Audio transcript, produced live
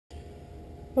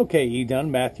Okay, Idano,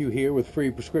 Matthew here with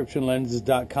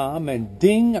freeprescriptionlenses.com, and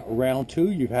ding, round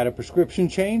two, you've had a prescription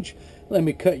change. Let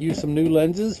me cut you some new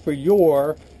lenses for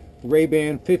your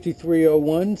RayBan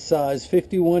 5301, size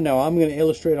 51. Now I'm going to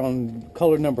illustrate on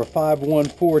color number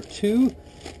 5142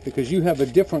 because you have a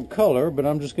different color, but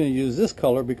I'm just going to use this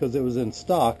color because it was in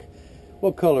stock.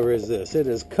 What color is this? It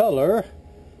is color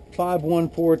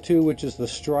 5142, which is the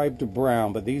striped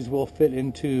brown, but these will fit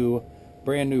into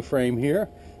brand new frame here.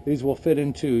 These will fit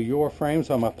into your frame,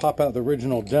 so I'm going to pop out the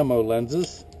original demo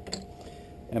lenses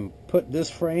and put this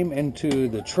frame into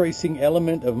the tracing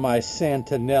element of my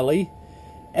Santinelli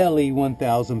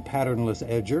LE1000 patternless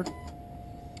edger.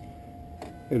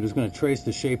 It is going to trace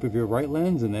the shape of your right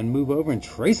lens and then move over and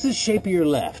trace the shape of your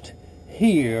left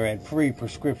here at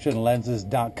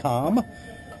freeprescriptionlenses.com,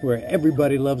 where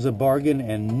everybody loves a bargain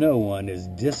and no one is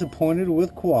disappointed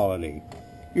with quality.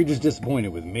 You're just disappointed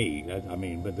with me,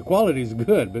 but the quality's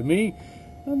good, but me,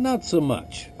 not so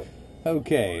much.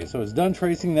 Okay, so it's done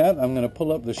tracing that. I'm going to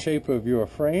pull up the shape of your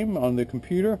frame on the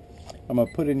computer. I'm going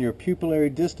to put in your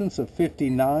pupillary distance of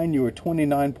 59. You are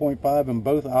 29.5 in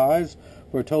both eyes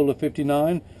for a total of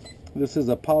 59. This is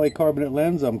a polycarbonate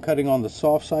lens. I'm cutting on the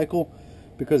soft cycle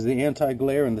because of the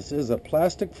anti-glare, and this is a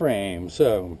plastic frame.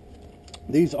 So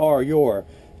these are your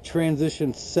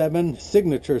Transition 7,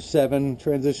 Signature 7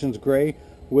 Transitions Gray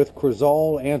with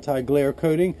Crizal anti-glare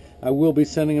coating. I will be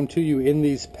sending them to you in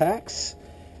these packs,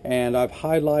 and I've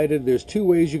highlighted there's two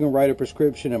ways you can write a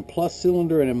prescription, in plus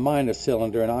cylinder and in minus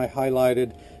cylinder, and I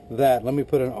highlighted that. Let me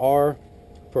put an R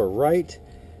for right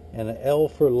and an L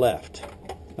for left,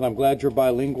 and I'm glad you're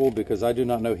bilingual because I do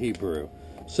not know Hebrew.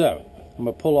 So I'm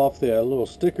going to pull off the little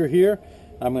sticker here.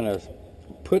 I'm going to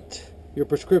put your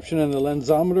prescription in the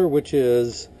lensometer, which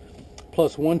is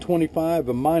plus 125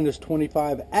 and minus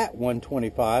 25 at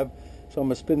 125. So I'm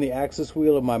going to spin the axis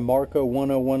wheel of my Marco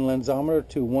 101 lensometer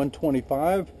to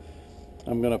 125.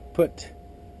 I'm going to put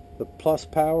the plus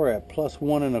power at plus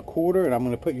 1 1/4, and I'm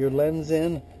going to put your lens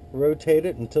in, rotate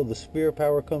it until the sphere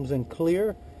power comes in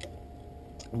clear.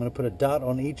 I'm going to put a dot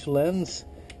on each lens,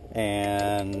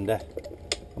 and I'm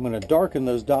going to darken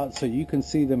those dots so you can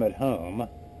see them at home.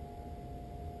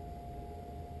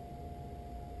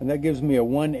 And that gives me a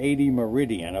 180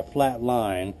 meridian, a flat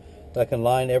line that I can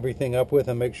line everything up with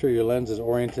and make sure your lens is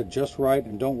oriented just right.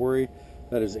 And don't worry,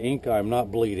 that is ink. I'm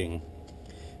not bleeding.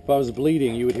 If I was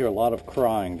bleeding, you would hear a lot of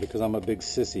crying because I'm a big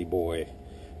sissy boy.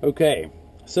 Okay,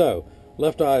 so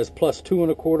left eye is plus 2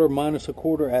 1/4, minus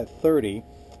 1/4 at 30.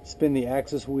 Spin the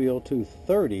axis wheel to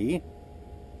 30.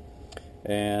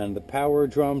 And the power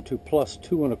drum to plus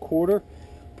 2 1/4.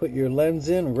 Put your lens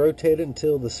in, rotate it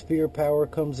until the sphere power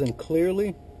comes in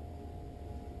clearly.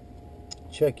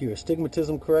 Check your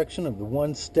astigmatism correction of the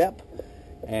one step,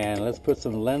 and let's put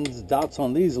some lens dots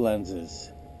on these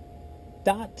lenses.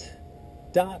 Dot,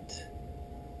 dot,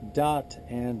 dot,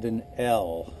 and an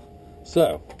L.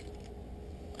 So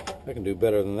I can do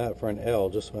better than that for an L,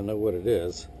 just so I know what it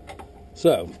is.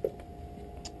 So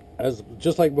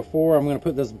just like before, I'm going to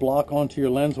put this block onto your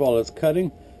lens while it's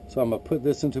cutting. So I'm going to put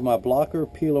this into my blocker,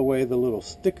 peel away the little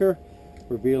sticker,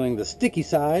 revealing the sticky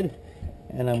side,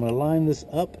 and I'm going to line this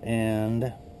up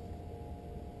and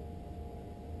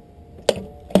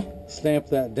stamp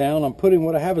that down. I'm putting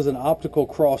what I have is an optical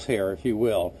crosshair, if you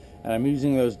will, and I'm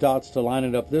using those dots to line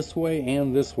it up this way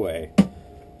and this way.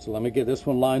 So let me get this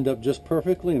one lined up just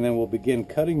perfectly, and then we'll begin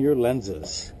cutting your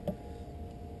lenses.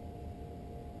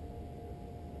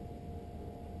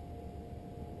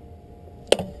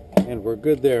 And we're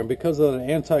good there. And because of the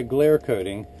anti-glare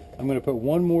coating, I'm going to put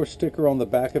one more sticker on the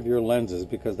back of your lenses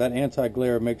because that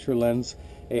anti-glare makes your lens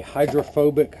a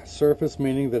hydrophobic surface,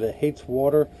 meaning that it hates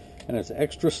water and it's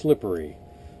extra slippery.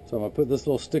 So I'm going to put this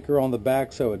little sticker on the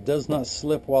back so it does not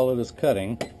slip while it is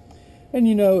cutting. And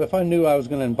you know, if I knew I was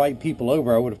going to invite people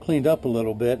over, I would have cleaned up a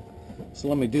little bit. So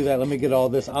let me do that. Let me get all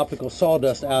this optical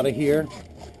sawdust out of here,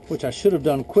 which I should have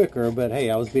done quicker, but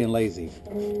hey, I was being lazy.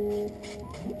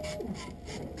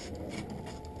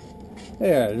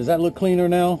 There, does that look cleaner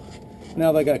now?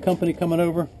 Now that I got company coming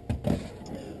over?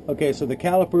 Okay, so the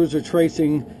calipers are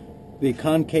tracing the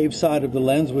concave side of the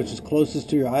lens, which is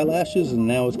closest to your eyelashes, and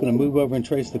now it's going to move over and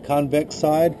trace the convex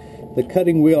side. The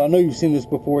cutting wheel, I know you've seen this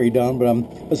before, Idano, but I'm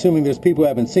assuming there's people who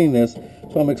haven't seen this, so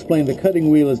I'm going to explain. The cutting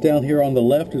wheel is down here on the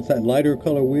left. It's that lighter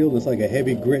color wheel that's like a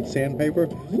heavy grit sandpaper.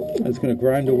 It's going to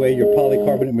grind away your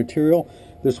polycarbonate material.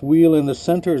 This wheel in the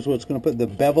center is what's going to put the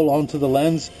bevel onto the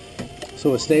lens,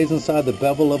 so it stays inside the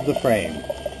bevel of the frame.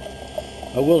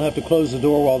 I will have to close the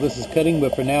door while this is cutting,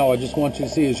 but for now I just want you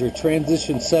to see as your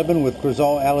Transition 7 with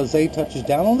Crizal Alize touches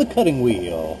down on the cutting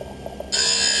wheel.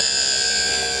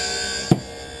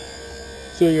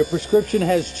 So your prescription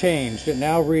has changed. It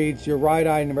now reads your right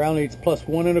eye now reads plus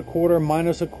 1 1/4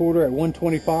 minus 1/4 at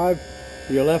 125.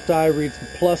 Your left eye reads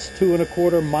plus 2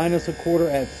 1/4 minus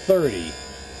 1/4 at 30.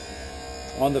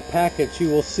 On the packets you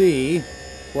will see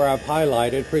where I've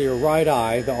highlighted for your right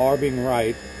eye, the R being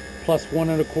right, plus 1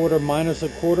 1/4 minus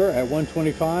 1/4 at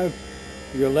 125.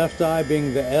 Your left eye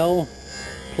being the L,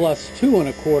 plus 2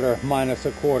 1/4 minus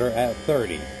 1/4 at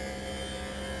 30.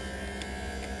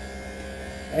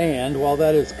 And while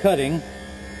that is cutting,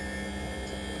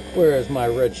 where is my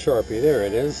red Sharpie? There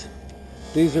it is.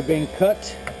 These are being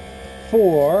cut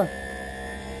for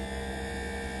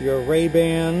your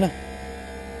RayBan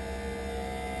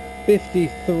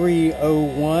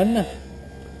 5301,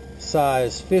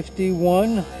 size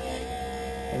 51.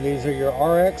 And these are your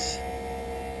RX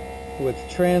with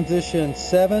transition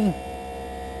 7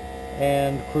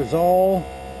 and Crizal.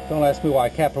 Don't ask me why I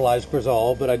capitalized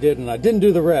Crizal, but I did, and I didn't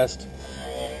do the rest.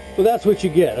 But that's what you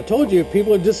get. I told you, if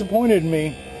people are disappointed in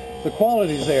me, the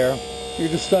quality's there. You're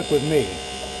just stuck with me.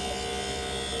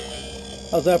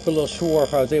 How's that for a little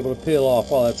schwarf I was able to peel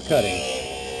off while it's cutting?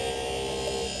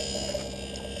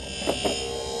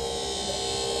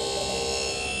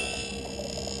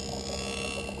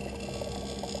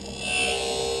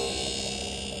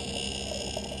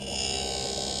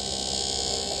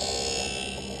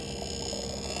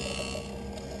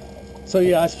 So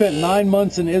yeah, I spent 9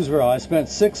 months in Israel. I spent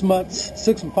 5 months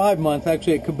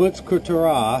actually at Kibbutz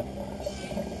Kurtarah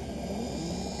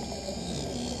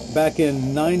back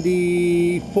in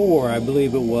 '94, I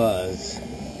believe it was.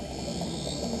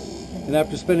 And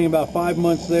after spending about 5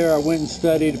 months there, I went and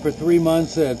studied for 3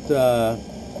 months at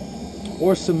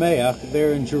Or Sameach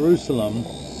there in Jerusalem.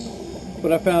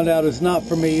 But I found out it's not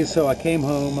for me, so I came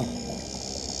home.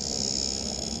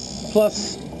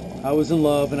 Plus, I was in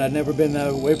love, and I'd never been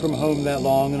away from home that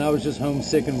long, and I was just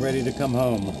homesick and ready to come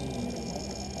home.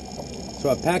 So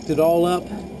I packed it all up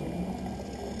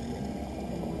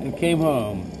and came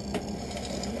home.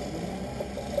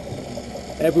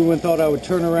 Everyone thought I would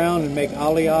turn around and make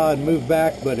Aliyah and move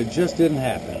back, but it just didn't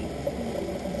happen.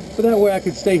 So that way I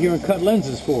could stay here and cut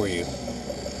lenses for you.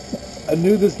 I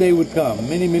knew this day would come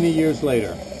many, many years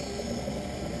later.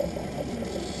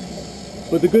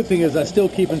 But the good thing is I still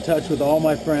keep in touch with all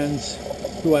my friends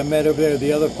who I met over there,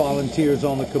 the other volunteers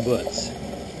on the kibbutz.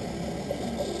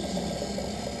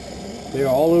 They are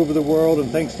all over the world,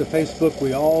 and thanks to Facebook,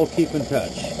 we all keep in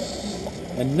touch.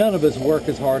 And none of us work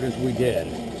as hard as we did.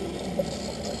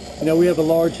 You know, we have a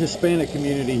large Hispanic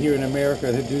community here in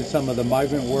America who do some of the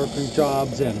migrant working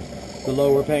jobs and the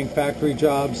lower paying factory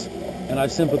jobs, and I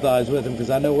sympathize with them because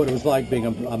I know what it was like being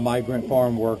a migrant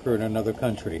farm worker in another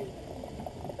country.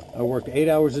 I worked 8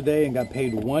 hours a day and got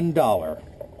paid $1.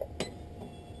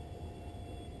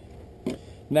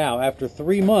 Now, after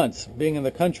 3 months being in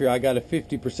the country, I got a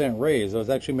 50% raise. I was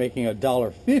actually making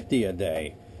 $1.50 a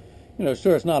day. You know,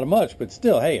 sure, it's not much, but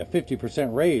still, hey, a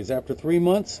 50% raise after 3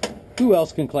 months? Who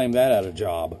else can claim that at a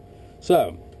job?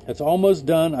 So, it's almost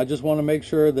done. I just want to make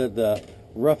sure that the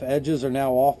rough edges are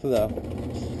now off the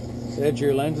edge of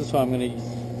your lenses. So I'm going to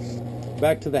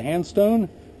back to the handstone,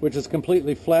 which is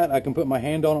completely flat. I can put my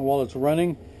hand on it while it's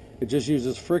running. It just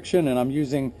uses friction, and I'm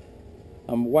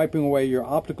wiping away your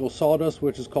optical sawdust,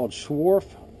 which is called schwarf.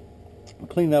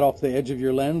 Clean that off the edge of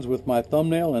your lens with my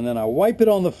thumbnail, and then I wipe it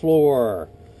on the floor.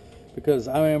 Because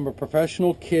I am a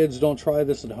professional. Kids, don't try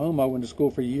this at home. I went to school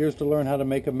for years to learn how to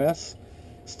make a mess.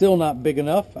 Still not big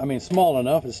enough. I mean, small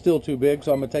enough. It's still too big,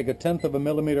 so I'm going to take 1/10 of a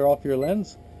millimeter off your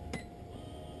lens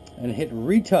and hit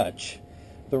retouch.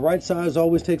 The right size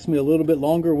always takes me a little bit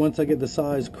longer. Once I get the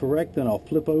size correct, then I'll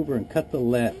flip over and cut the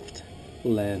left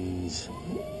lens.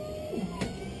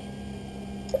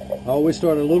 I always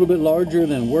start a little bit larger,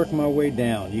 then work my way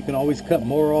down. You can always cut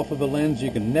more off of a lens. You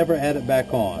can never add it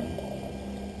back on.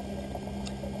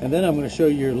 And then I'm going to show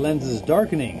you your lens's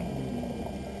darkening.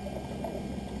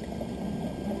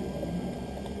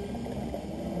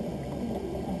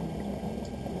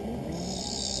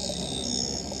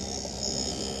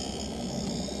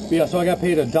 Yeah, so I got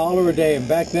paid $1 a day, and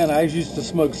back then I used to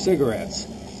smoke cigarettes.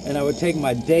 And I would take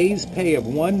my day's pay of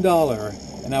 $1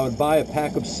 and I would buy a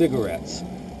pack of cigarettes.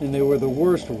 And they were the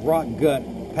worst rot gut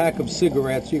pack of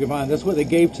cigarettes you could find. That's what they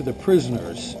gave to the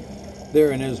prisoners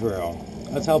there in Israel.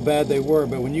 That's how bad they were.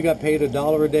 But when you got paid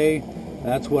 $1 a day,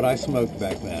 that's what I smoked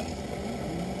back then.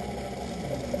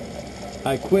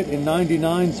 I quit in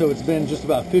 '99, so it's been just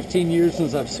about 15 years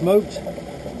since I've smoked.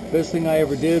 Best thing I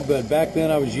ever did, but back then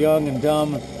I was young and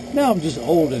dumb. Now I'm just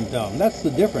old and dumb. That's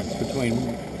the difference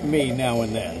between me now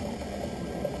and then.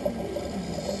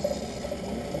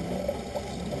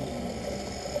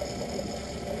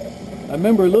 I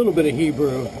remember a little bit of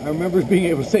Hebrew. I remember being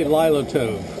able to say Lila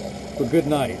Tov for good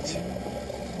night.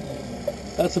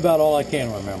 That's about all I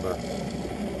can remember.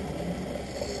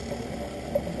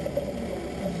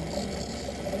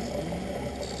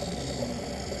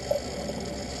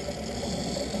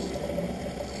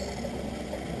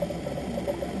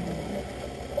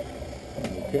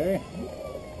 Okay.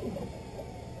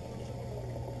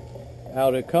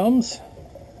 Out it comes.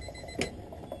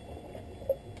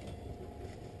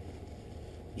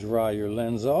 Dry your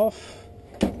lens off.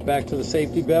 Back to the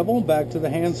safety bevel, back to the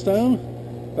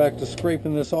handstone, back to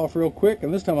scraping this off real quick,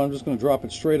 and this time I'm just going to drop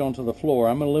it straight onto the floor.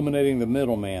 I'm eliminating the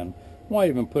middleman. Why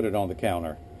even put it on the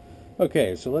counter?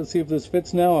 Okay, so let's see if this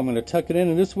fits now. I'm going to tuck it in,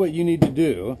 and this is what you need to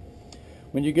do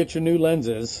when you get your new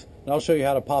lenses. And I'll show you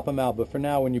how to pop them out, but for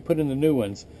now, when you put in the new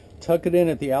ones, tuck it in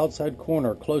at the outside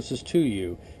corner closest to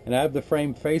you, and I have the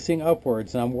frame facing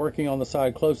upwards, and I'm working on the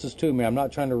side closest to me. I'm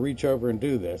not trying to reach over and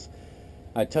do this.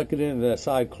 I tuck it in at the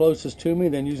side closest to me,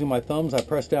 then using my thumbs, I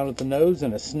press down at the nose,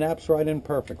 and it snaps right in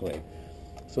perfectly.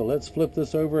 So let's flip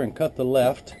this over and cut the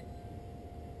left,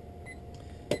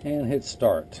 and hit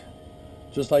start.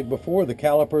 Just like before, the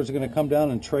calipers are going to come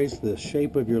down and trace the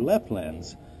shape of your left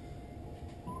lens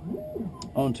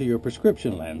onto your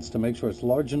prescription lens to make sure it's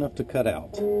large enough to cut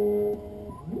out.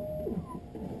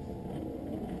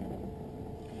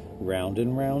 Round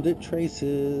and round it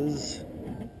traces.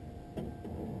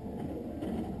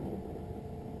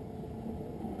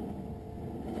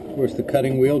 Where's the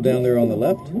cutting wheel? Down there on the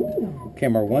left.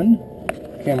 Camera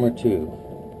 1, camera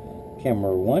 2,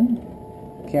 camera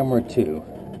 1, camera 2.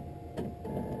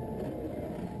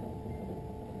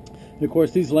 And of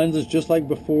course, these lenses, just like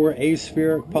before,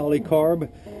 aspheric polycarb.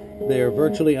 They are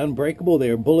virtually unbreakable.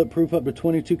 They are bulletproof up to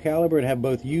 22 caliber and have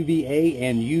both UVA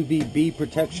and UVB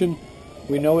protection.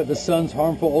 We know what the sun's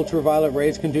harmful ultraviolet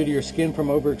rays can do to your skin from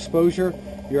overexposure.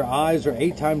 Your eyes are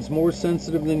 8 times more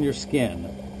sensitive than your skin.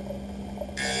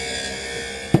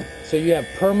 So you have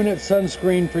permanent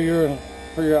sunscreen for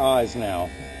your eyes now.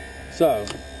 So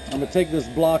I'm going to take this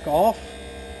block off,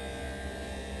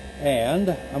 and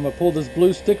I'm going to pull this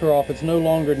blue sticker off. It's no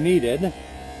longer needed.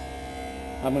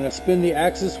 I'm going to spin the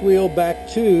axis wheel back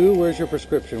to, where's your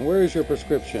prescription? Where is your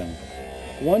prescription?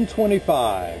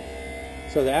 125.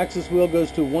 So the axis wheel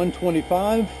goes to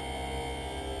 125.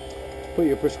 Put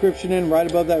your prescription in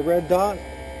right above that red dot.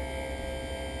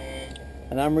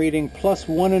 And I'm reading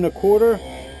 +1 1/4,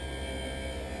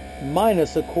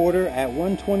 -1/4 at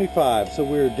 125. So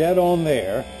we're dead on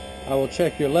there. I will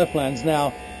check your left lens.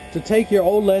 Now, to take your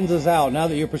old lenses out, now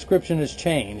that your prescription has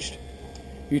changed,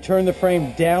 you turn the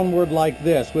frame downward like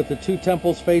this with the 2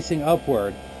 temples facing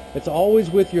upward. It's always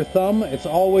with your thumb. It's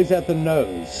always at the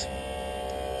nose.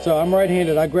 So I'm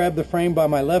right-handed. I grab the frame by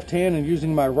my left hand and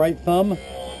using my right thumb,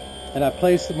 and I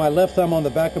place my left thumb on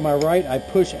the back of my right. I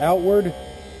push outward.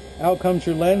 Out comes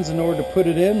your lens in order to put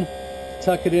it in.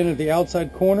 Tuck it in at the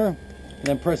outside corner, and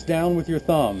then press down with your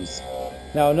thumbs.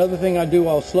 Now another thing I do,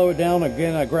 I'll slow it down.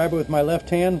 Again, I grab it with my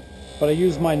left hand, but I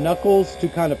use my knuckles to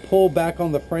kind of pull back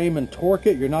on the frame and torque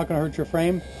it. You're not going to hurt your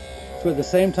frame. So at the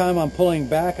same time I'm pulling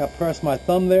back, I press my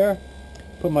thumb there,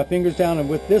 put my fingers down, and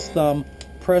with this thumb,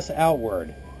 press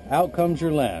outward. Out comes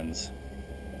your lens.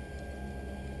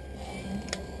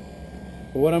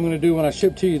 But what I'm going to do when I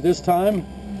ship to you this time,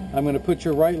 I'm going to put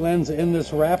your right lens in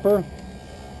this wrapper,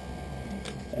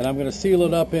 and I'm going to seal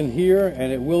it up in here,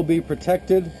 and it will be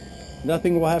protected.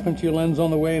 Nothing will happen to your lens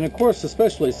on the way, and of course,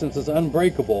 especially since it's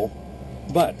unbreakable.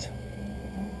 But,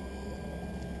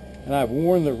 and I've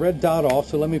worn the red dot off,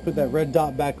 so let me put that red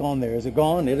dot back on there. Is it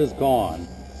gone? It is gone.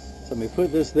 So let me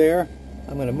put this there.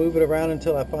 I'm going to move it around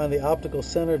until I find the optical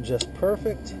center just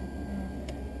perfect.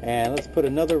 And let's put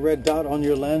another red dot on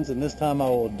your lens, and this time I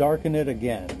will darken it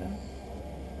again.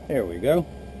 There we go.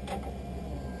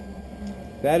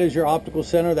 That is your optical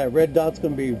center. That red dot's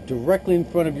going to be directly in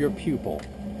front of your pupil.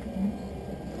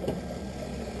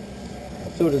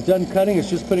 So it is done cutting. It's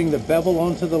just putting the bevel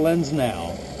onto the lens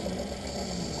now.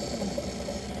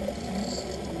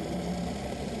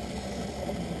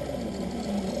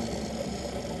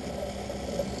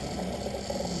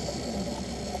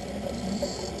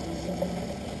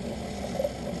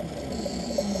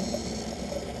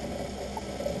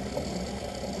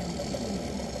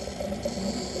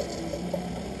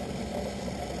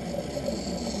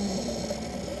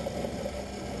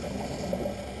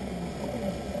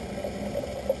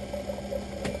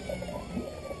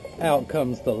 Out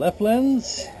comes the left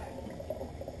lens.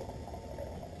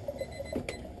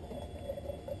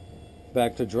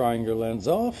 Back to drying your lens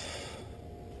off.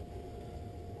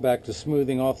 Back to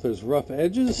smoothing off those rough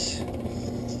edges.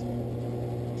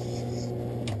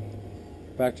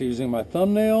 Back to using my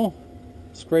thumbnail.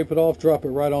 scrape it off, drop it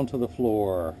right onto the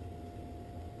floor.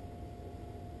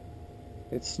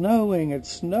 It's snowing, it's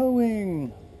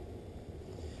snowing.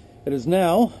 It is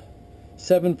now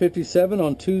 7:57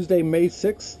 on Tuesday, May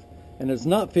 6th, and it's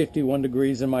not 51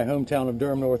 degrees in my hometown of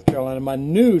Durham, North Carolina. My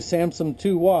new Samsung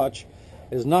 2 watch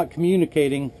is not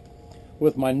communicating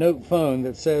with my Note phone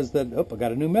that says that, oh, I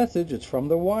got a new message. It's from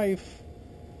the wife.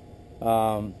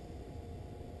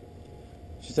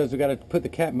 She says we got to put the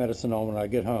cat medicine on when I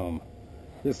get home.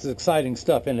 This is exciting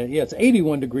stuff, isn't it? Yeah, it's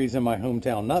 81 degrees in my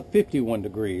hometown, not 51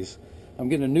 degrees. I'm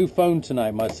getting a new phone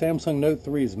tonight. My Samsung Note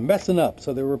 3 is messing up,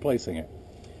 so they're replacing it.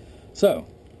 So,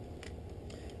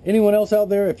 anyone else out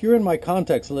there, if you're in my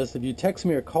contacts list, if you text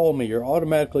me or call me, you're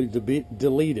automatically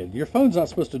deleted. Your phone's not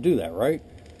supposed to do that, right?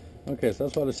 Okay, so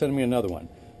that's why they're sending me another one.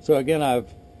 So again,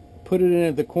 I've put it in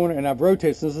at the corner, and I've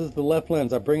rotated. So this is the left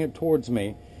lens. I bring it towards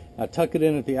me. I tuck it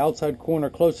in at the outside corner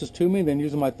closest to me, then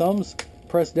using my thumbs,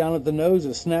 press down at the nose.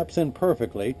 It snaps in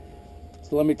perfectly.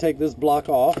 So let me take this block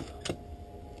off.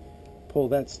 Pull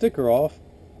that sticker off,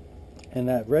 and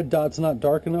that red dot's not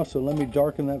dark enough, so let me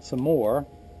darken that some more,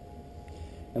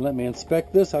 and let me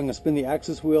inspect this. I'm going to spin the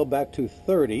axis wheel back to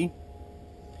 30,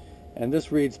 and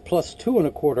this reads plus 2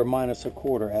 1/4 minus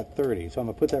 1/4 at 30. So I'm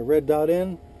going to put that red dot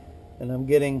in, and I'm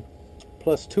getting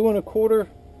plus 2 1/4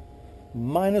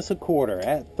 minus 1/4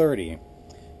 at 30.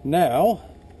 Now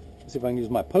let's see if I can use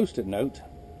my post-it note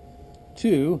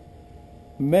to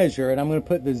measure, and I'm going to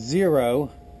put the 0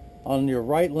 on your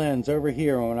right lens over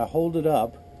here, and when I hold it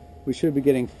up, we should be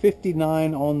getting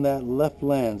 59 on that left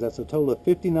lens. That's a total of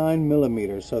 59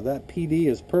 millimeters, so that PD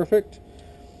is perfect.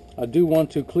 I do want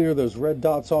to clear those red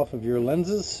dots off of your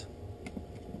lenses.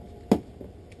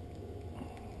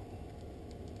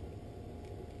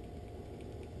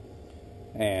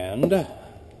 And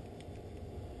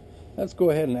let's go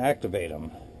ahead and activate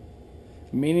them,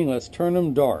 meaning let's turn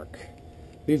them dark.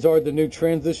 These are the new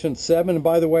Transition 7. And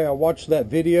by the way, I watched that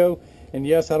video, and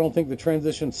yes, I don't think the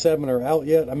Transition 7 are out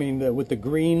yet. I mean, with the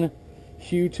green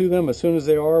hue to them. As soon as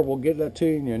they are, we'll get that to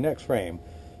you in your next frame.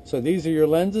 So these are your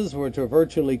lenses, which are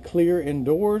virtually clear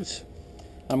indoors.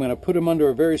 I'm going to put them under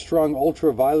a very strong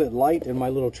ultraviolet light in my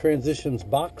little Transitions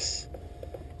box.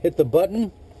 Hit the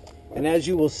button, and as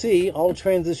you will see, all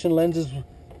Transition lenses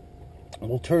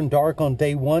will turn dark on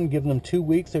day 1. Give them 2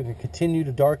 weeks. They can continue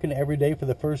to darken every day for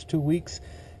the first 2 weeks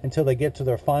until they get to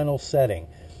their final setting.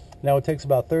 Now it takes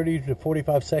about 30 to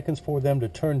 45 seconds for them to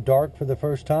turn dark for the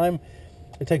first time.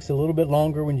 It takes a little bit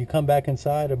longer when you come back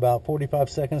inside, about 45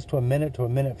 seconds to a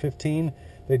minute 15.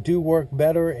 They do work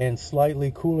better in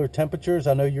slightly cooler temperatures.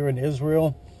 I know you're in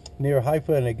Israel near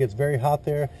Haifa, and it gets very hot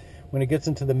there. When it gets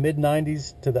into the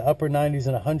mid-90s to the upper 90s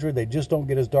and 100, they just don't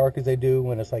get as dark as they do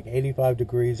when it's like 85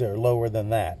 degrees or lower than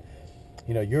that.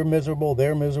 You know, you're miserable,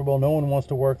 they're miserable. No one wants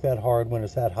to work that hard when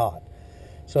it's that hot.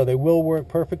 So they will work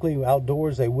perfectly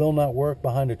outdoors. They will not work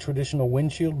behind a traditional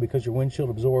windshield, because your windshield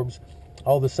absorbs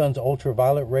all the sun's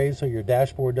ultraviolet rays, so your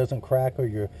dashboard doesn't crack or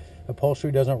your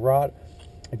upholstery doesn't rot.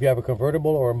 If you have a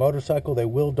convertible or a motorcycle, they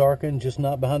will darken, just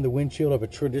not behind the windshield of a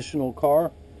traditional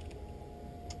car.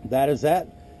 That is that.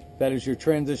 That is your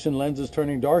Transition lenses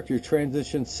turning dark, your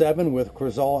Transition 7 with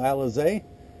Crizal Alize.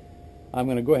 I'm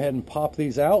going to go ahead and pop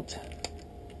these out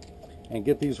and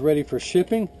get these ready for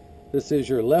shipping. This is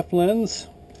your left lens.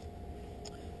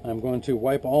 I'm going to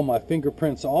wipe all my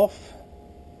fingerprints off,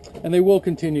 and they will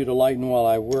continue to lighten while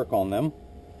I work on them.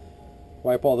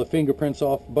 Wipe all the fingerprints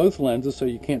off both lenses so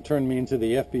you can't turn me into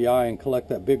the FBI and collect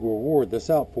that big reward that's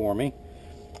out for me.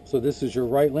 So this is your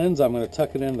right lens. I'm going to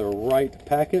tuck it in the right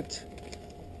packet.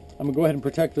 I'm going to go ahead and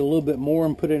protect it a little bit more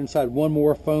and put it inside one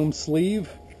more foam sleeve.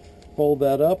 Fold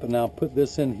that up, and now put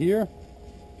this in here.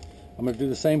 I'm going to do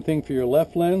the same thing for your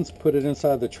left lens. Put it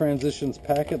inside the Transitions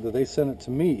packet that they sent it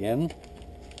to me in.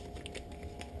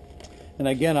 And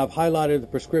again, I've highlighted the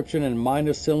prescription in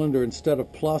minus cylinder instead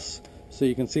of plus, so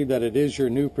you can see that it is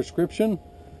your new prescription.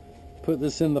 Put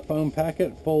this in the foam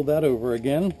packet, fold that over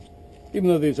again. Even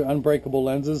though these are unbreakable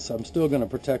lenses, I'm still going to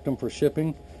protect them for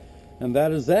shipping. And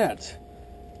that is that.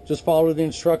 Just follow the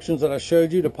instructions that I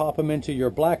showed you to pop them into your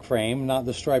black frame, not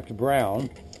the striped brown.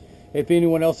 If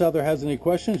anyone else out there has any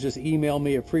questions, just email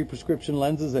me at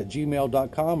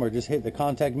freeprescriptionlenses@gmail.com, or just hit the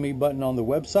contact me button on the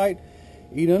website.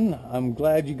 Eden, I'm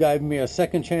glad you gave me a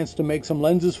second chance to make some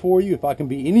lenses for you. If I can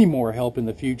be any more help in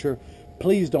the future,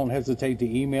 please don't hesitate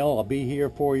to email. I'll be here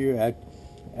for you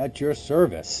at your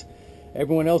service.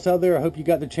 Everyone else out there, I hope you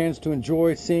got the chance to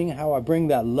enjoy seeing how I bring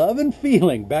that love and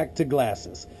feeling back to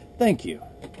glasses. Thank you.